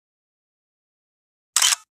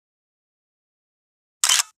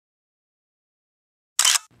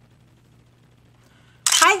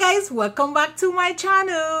guys, welcome back to my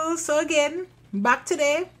channel. So again, back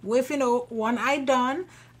today with one eye done,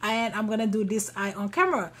 and I'm gonna do this eye on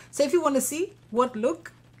camera. So if you want to see what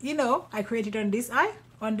look I created on this eye,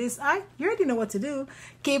 you already know what to do.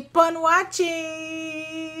 Keep on watching.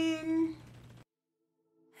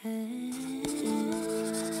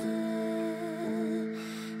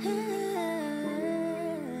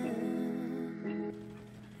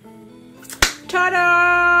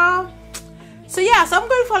 Ta-da! So yeah, so I'm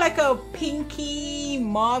going for like a pinky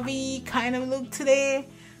mauve kind of look today.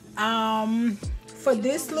 For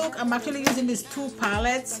this look, I'm actually using these two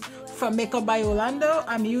palettes from Makeup by Yolondo.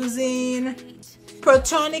 I'm using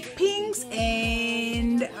Protonic pinks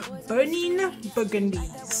and Burning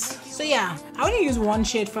Burgandies. So yeah, I only use one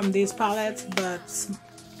shade from this palette, but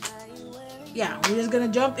yeah, we're just gonna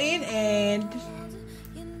jump in and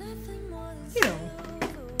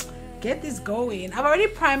get this going. I've already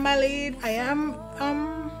primed my lid. I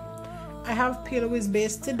have P.Louise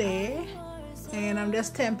Base today, and I'm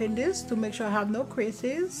just tamping this to make sure I have no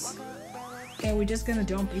creases, and we're just gonna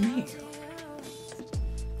jump in here.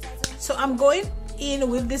 So I'm going in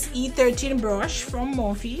with this E13 brush from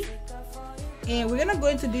Morphe, and we're gonna go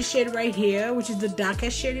into this shade right here, which is the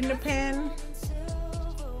darkest shade in the pan.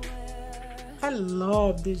 I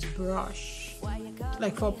love this brush,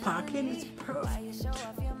 like for packing it's perfect.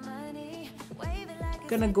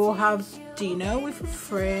 Gonna go have dinner with a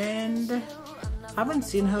friend. I haven't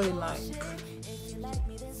seen her in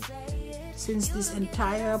since this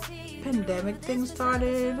entire pandemic thing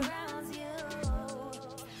started,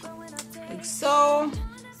 like so.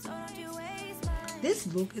 This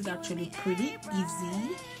look is actually pretty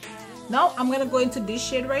easy. Now I'm gonna go into this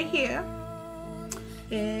shade right here,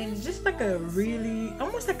 and it's just like a really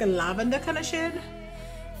almost like a lavender kind of shade,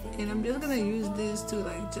 and I'm just gonna use this to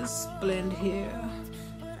just blend here.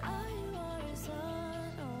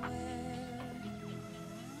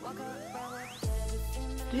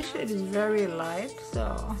 This shade is very light,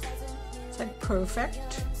 so it's like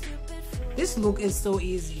perfect. This look is so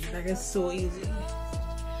easy, it's so easy.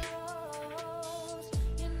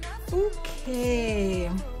 Okay,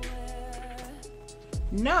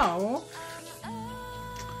 now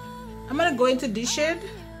I'm gonna go into this shade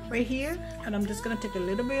right here, and I'm just gonna take a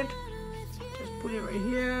little bit, just put it right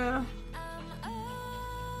here.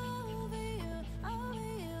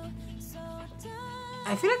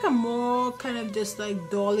 I feel like I'm more kind of just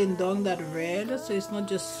dulling down that red, so it's not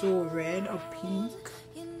just so red or pink.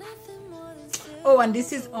 Oh, and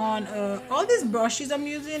this is on all these brushes I'm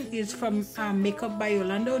using is from Makeup by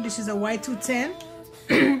Yolondo. This is a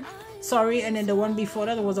Y210 sorry, and then the one before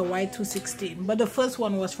that was a Y216, but the first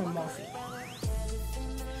one was from Morphe.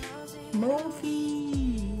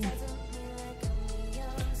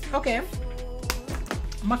 Okay,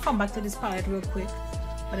 I'm gonna come back to this palette real quick,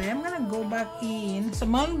 but I am gonna go back in. So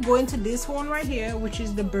I'm gonna go into this one right here, which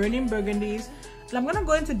is the Burning Burgundies, and I'm gonna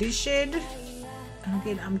go into this shade, and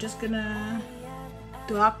again I'm just gonna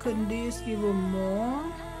darken this even more.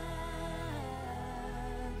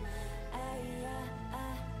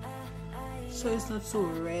 So it's not so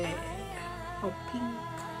red or pink.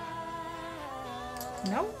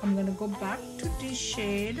 Now I'm gonna go back to this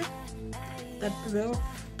shade, that real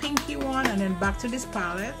pinky one, and then back to this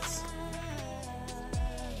palette.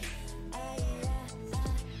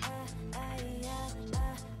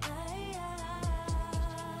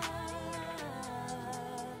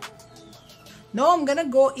 Now I'm gonna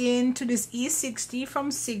go into this E60 from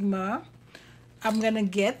Sigma. I'm gonna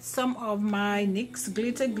get some of my NYX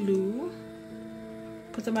glitter glue,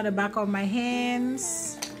 put them at the back of my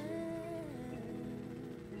hands.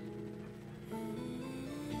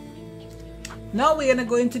 Now we're gonna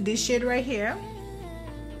go into this shade right here.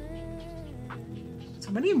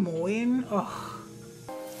 Somebody mowing. Oh.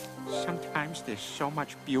 Sometimes there's so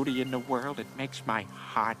much beauty in the world it makes my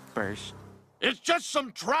heart burst. It's just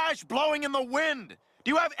some trash blowing in the wind.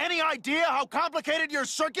 Do you have any idea how complicated your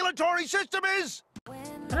circulatory system is? I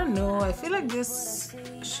don't know. I feel like this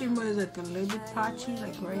shimmer is a little bit patchy,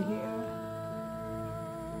 right here.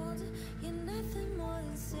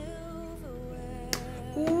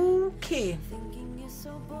 Okay.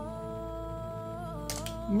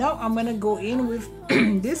 Now I'm gonna go in with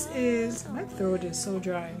this is, my throat is so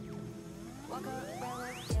dry.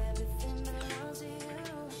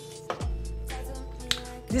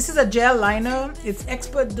 This is a gel liner. It's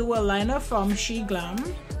Expert Dual Liner from She Glam.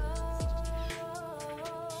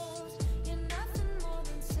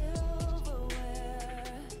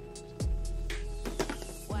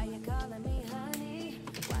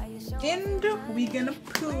 And we're gonna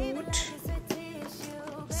put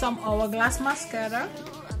some Hourglass mascara.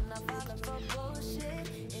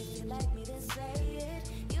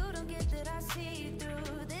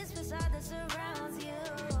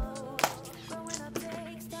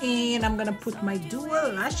 And I'm gonna put my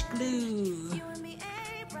dual lash glue.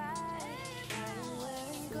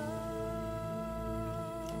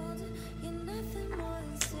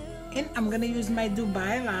 And I'm gonna use my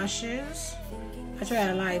Dubai lashes. Actually,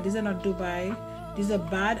 I lied. These are not Dubai. These are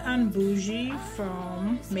Bad and Bougie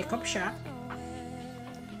from Makeup Shop.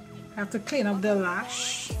 I have to clean up the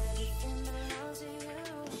lash.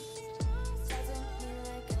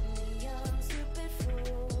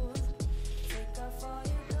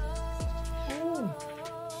 Ooh.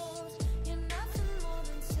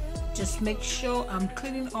 Just make sure I'm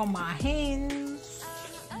cleaning all my hands.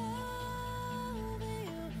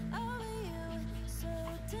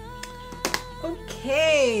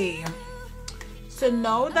 Okay, so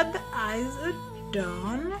now that the eyes are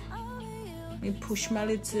done, let me push my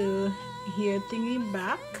little hair thingy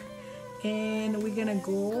back, and we're gonna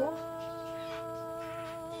go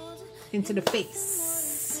into the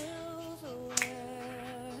face.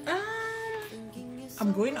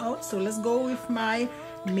 I'm going out, so let's go with my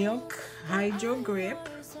Milk Hydro Grip.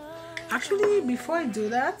 Actually, before I do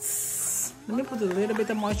that, let me put a little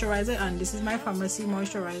bit of moisturizer, and this is my Pharmacy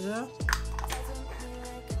moisturizer.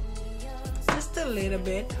 Just a little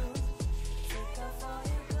bit.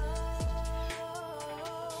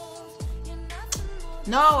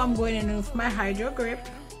 Now I'm going in with my Hydro Grip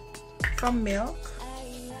from Milk.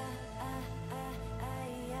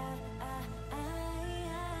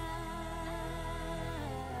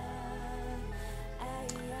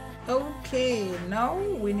 Okay, now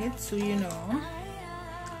we need to,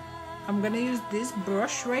 I'm gonna use this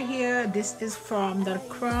brush right here. This is from the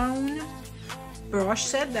Crown brush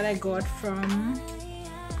set that I got from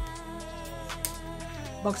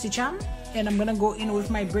BoxyCharm, and I'm gonna go in with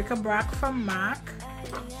my Bric-a-Brac from MAC,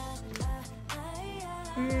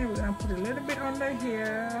 and we're gonna put a little bit under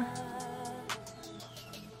here.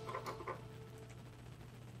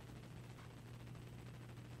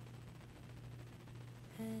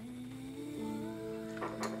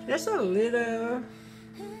 Just a little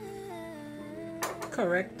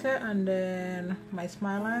corrector, and then my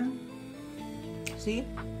smile line. See?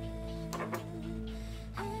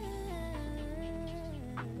 A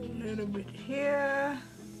little bit here.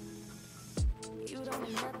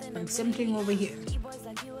 And same thing over here.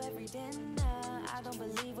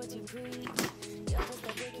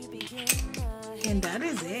 And that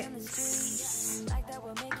is it.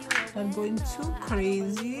 Not going too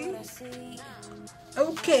crazy.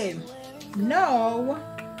 Okay, now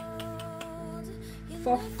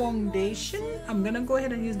for foundation, I'm gonna go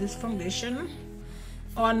ahead and use this foundation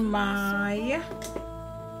on my,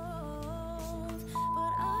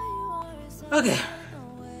 okay,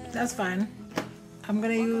 that's fine. I'm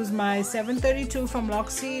gonna use my 732 from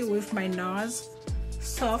Luxie with my NARS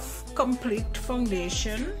Soft Complete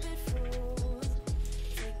Foundation.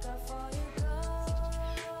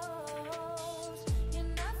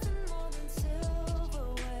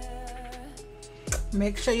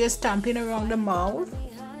 Make sure you're stamping around the mouth,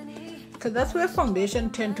 because that's where foundation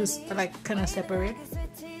tend to kind of separate.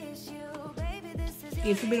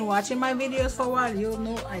 If you've been watching my videos for a while, you'll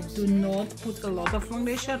know I do not put a lot of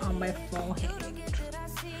foundation on my forehead.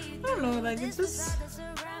 I don't know, like it's just,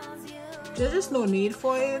 there's just no need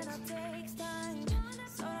for it.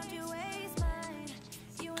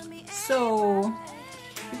 So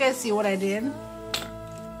you guys see what I did?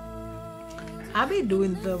 I've been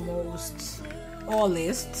doing the most or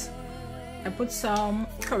list. I put some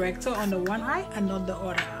corrector on the one eye and not the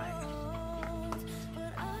other eye.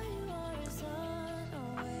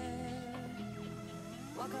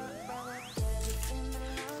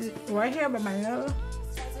 Right here by my nose.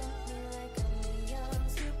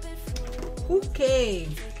 Okay.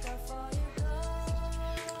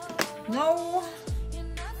 Now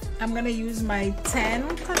I'm gonna use my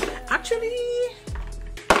 10. Actually,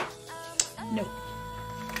 no.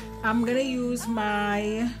 I'm gonna use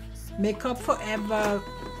my Makeup Forever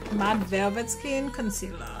Matte Velvet Skin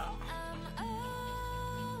Concealer.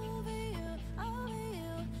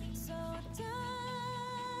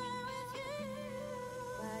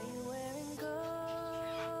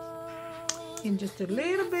 And just a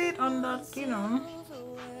little bit on that,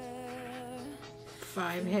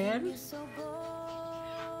 5 head.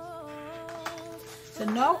 So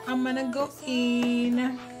now I'm gonna go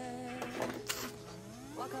in.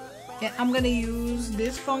 Yeah, I'm gonna use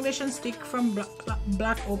this foundation stick from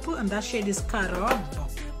Black Opal, and that shade is Carob.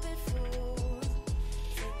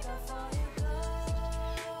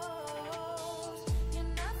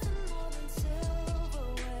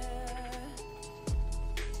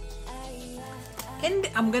 And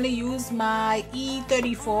I'm gonna use my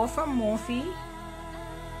E34 from Morphe.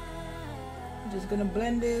 Just gonna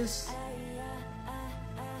blend this.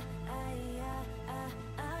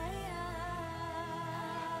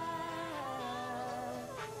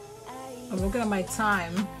 I'm looking at my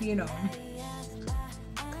time, you know.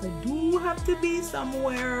 I do have to be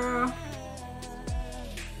somewhere.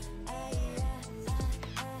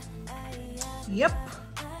 Yep.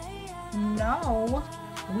 Now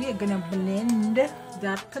we are gonna blend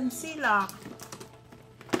that concealer.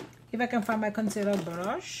 If I can find my concealer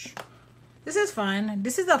brush. This is fine.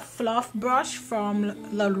 This is a fluff brush from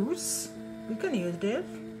Ruce. We can use this.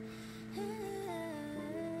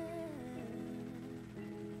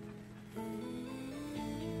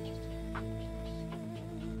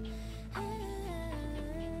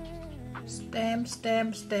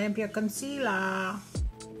 Stamp your concealer.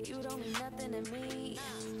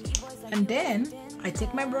 And then I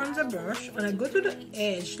take my bronzer brush and I go to the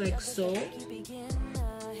edge like so.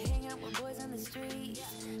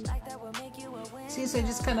 See, so it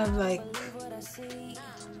just kind of like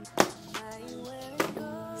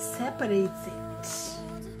separates it.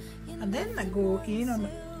 And then I go in on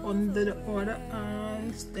under the other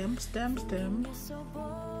eye, stamp.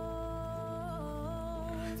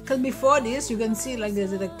 Because before this, you can see like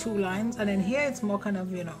there's like two lines, and then here it's more kind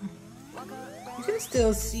of, you know, you can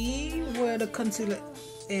still see where the concealer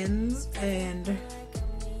ends and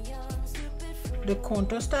the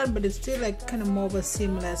contour start, but it's still like kind of more of a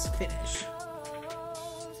seamless finish.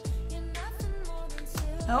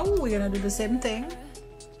 Now we're gonna do the same thing.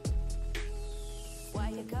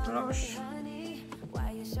 Brush.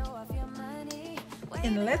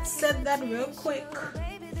 And let's set that real quick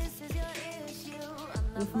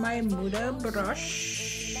with my Moda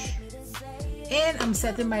brush. And I'm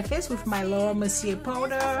setting my face with my Laura Mercier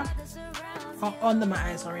powder under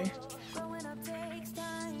my eye, sorry.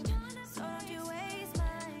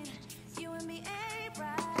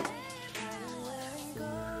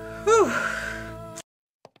 Whew.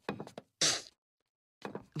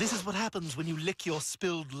 This is what happens when you lick your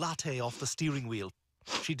spilled latte off the steering wheel.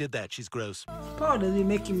 She did that, she's gross. Powder is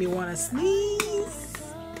making me want to sneeze.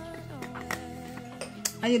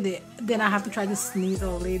 And then I have to try to sneeze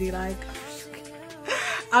all lady like.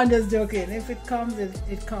 I'm just joking. If it comes,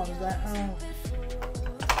 it comes. I'm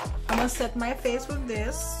gonna set my face with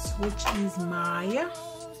this, which is my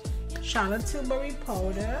Charlotte Tilbury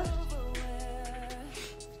powder.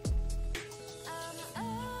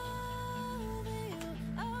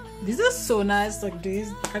 These are so nice, like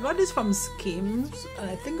these. I got this from Skims, and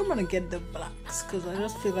I think I'm gonna get the blacks because I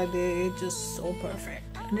just feel like they're just so perfect.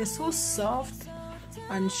 And they're so soft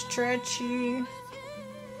and stretchy.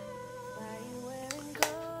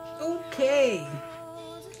 Okay,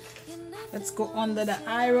 let's go under the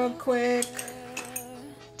eye real quick.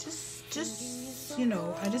 Just you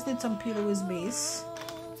know, I just need some P.Louise Base,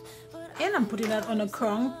 and I'm putting that on a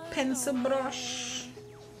crown pencil brush.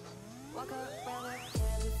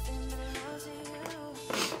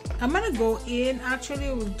 I'm gonna go in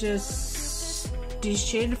actually with just this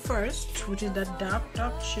shade first, which is that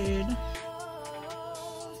dark shade.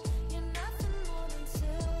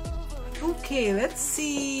 Okay, let's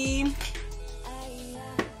see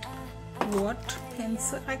what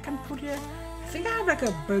pencil I can put here. I think I have like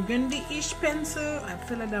a burgundy-ish pencil. I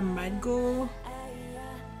feel like that might go.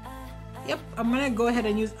 Yep, I'm gonna go ahead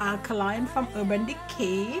and use Alkaline from Urban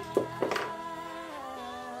Decay.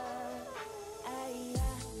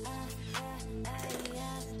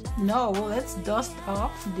 Now let's dust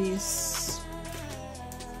off this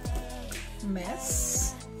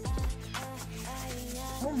mess.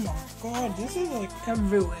 Oh my god, this is like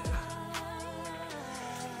everywhere.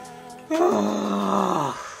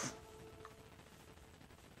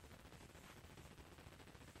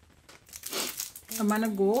 I'm gonna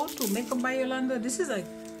go to Makeup by Yolondo. This is like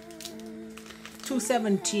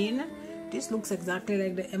 217. This looks exactly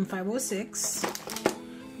like the M506.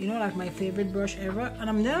 You know, like my favorite brush ever. And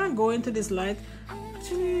I'm gonna go into this light.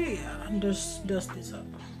 Actually, yeah, and just dust this up.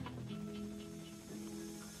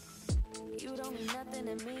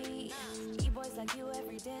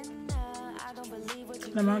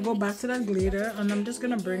 I'm gonna go back to that glitter and I'm just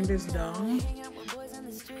gonna bring this down.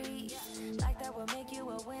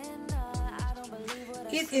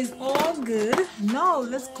 It is all good. Now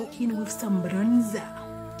let's go in with some bronzer.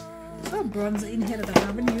 So bronzer in here that I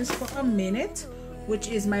haven't used for a minute, which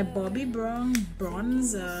is my Bobbi Brown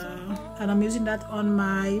bronzer, and I'm using that on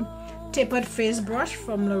my tapered face brush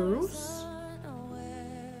from Ruce.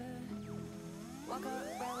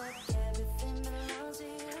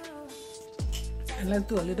 And let's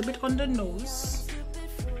do a little bit on the nose,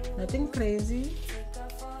 nothing crazy.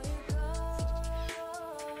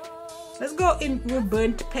 Let's go in with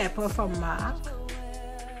Burnt Pepper from MAC.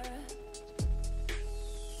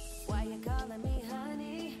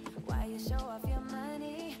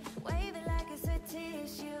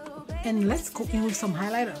 And let's go in with some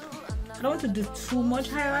highlighter. I don't want to do too much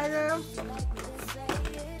highlighter,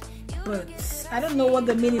 but I don't know what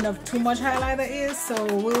the meaning of too much highlighter is, so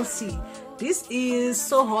we'll see. This is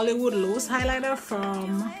So Hollywood Loose highlighter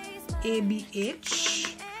from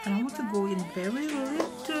ABH, and I want to go in very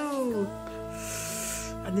little.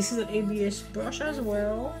 And this is an ABH brush as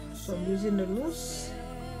well, so I'm using the loose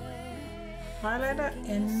highlighter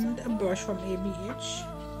and a brush from ABH.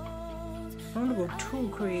 I don't want to go too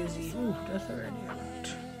crazy. Ooh, that's already a lot.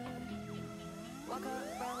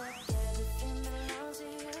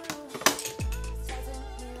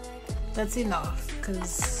 That's enough,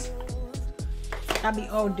 because I'll be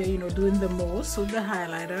out there, you know, doing the most with the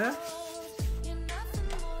highlighter.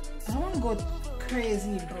 I don't want to go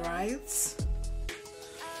crazy bright.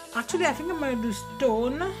 Actually, I think I'm going to do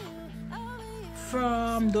Stone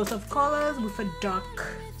from Dose of Colors with a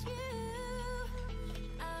dark.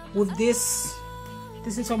 With this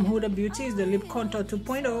is from Huda Beauty, is the Lip Contour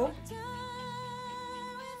 2.0.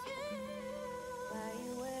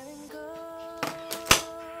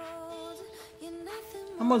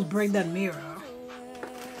 Almost break that mirror.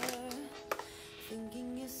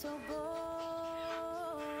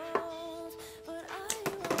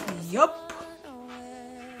 Yup.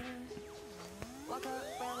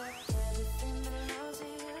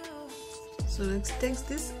 So let's take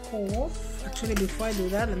this off. Actually, before I do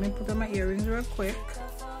that, let me put on my earrings real quick.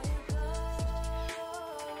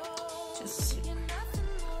 Just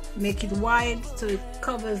make it wide so it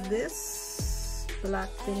covers this black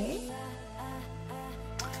thingy.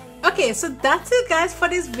 Okay, so that's it, guys, for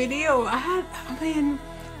this video. I mean,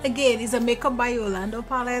 again, it's a Makeup by Yolondo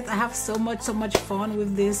palette. I have so much fun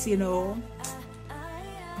with this, you know,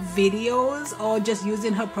 videos, or just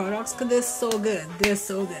using her products, because they're so good. They're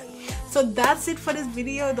so good. So that's it for this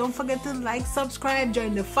video. Don't forget to like, subscribe,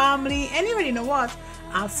 join the family, and you already know what.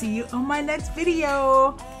 I'll see you on my next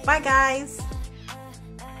video. Bye, guys.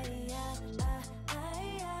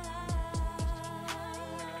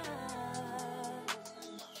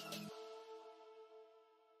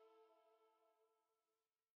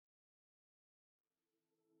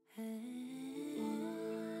 Hey.